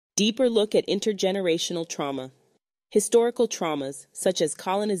Deeper look at intergenerational trauma. Historical traumas, such as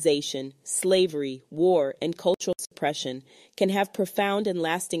colonization, slavery, war, and cultural suppression, can have profound and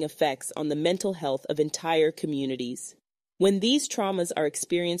lasting effects on the mental health of entire communities. When these traumas are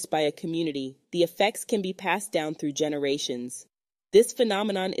experienced by a community, the effects can be passed down through generations. This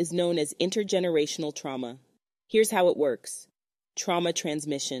phenomenon is known as intergenerational trauma. Here's how it works. Trauma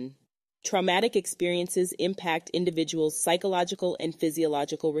transmission. Traumatic experiences impact individuals' psychological and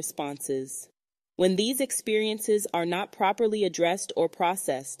physiological responses. When these experiences are not properly addressed or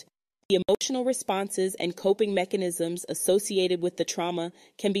processed, the emotional responses and coping mechanisms associated with the trauma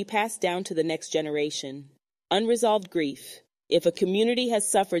can be passed down to the next generation. Unresolved grief. If a community has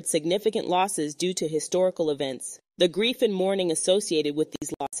suffered significant losses due to historical events, the grief and mourning associated with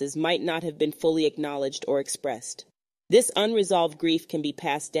these losses might not have been fully acknowledged or expressed. This unresolved grief can be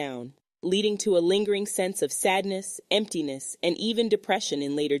passed down, leading to a lingering sense of sadness, emptiness, and even depression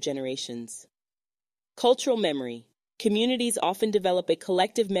in later generations. Cultural memory. Communities often develop a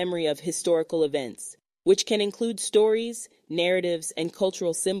collective memory of historical events, which can include stories, narratives, and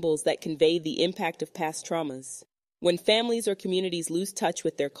cultural symbols that convey the impact of past traumas. When families or communities lose touch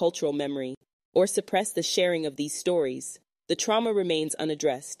with their cultural memory or suppress the sharing of these stories, the trauma remains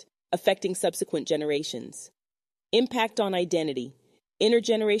unaddressed, affecting subsequent generations. Impact on identity.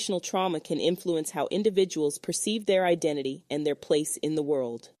 Intergenerational trauma can influence how individuals perceive their identity and their place in the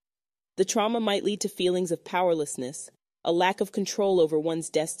world. The trauma might lead to feelings of powerlessness, a lack of control over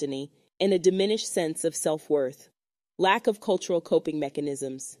one's destiny, and a diminished sense of self-worth. Lack of cultural coping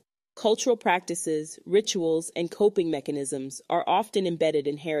mechanisms. Cultural practices, rituals, and coping mechanisms are often embedded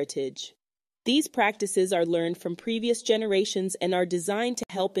in heritage. These practices are learned from previous generations and are designed to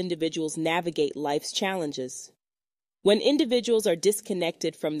help individuals navigate life's challenges. When individuals are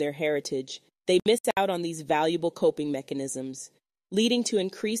disconnected from their heritage, they miss out on these valuable coping mechanisms, leading to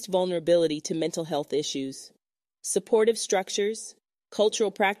increased vulnerability to mental health issues. Supportive structures, cultural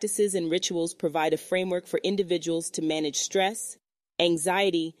practices, and rituals provide a framework for individuals to manage stress,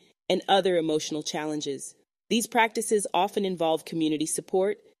 anxiety, and other emotional challenges. These practices often involve community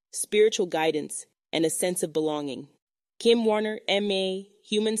support, spiritual guidance, and a sense of belonging. Kim Warner, M.A.,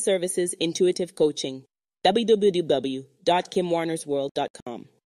 Human Services Intuitive Coaching. www.kimwarnersworld.com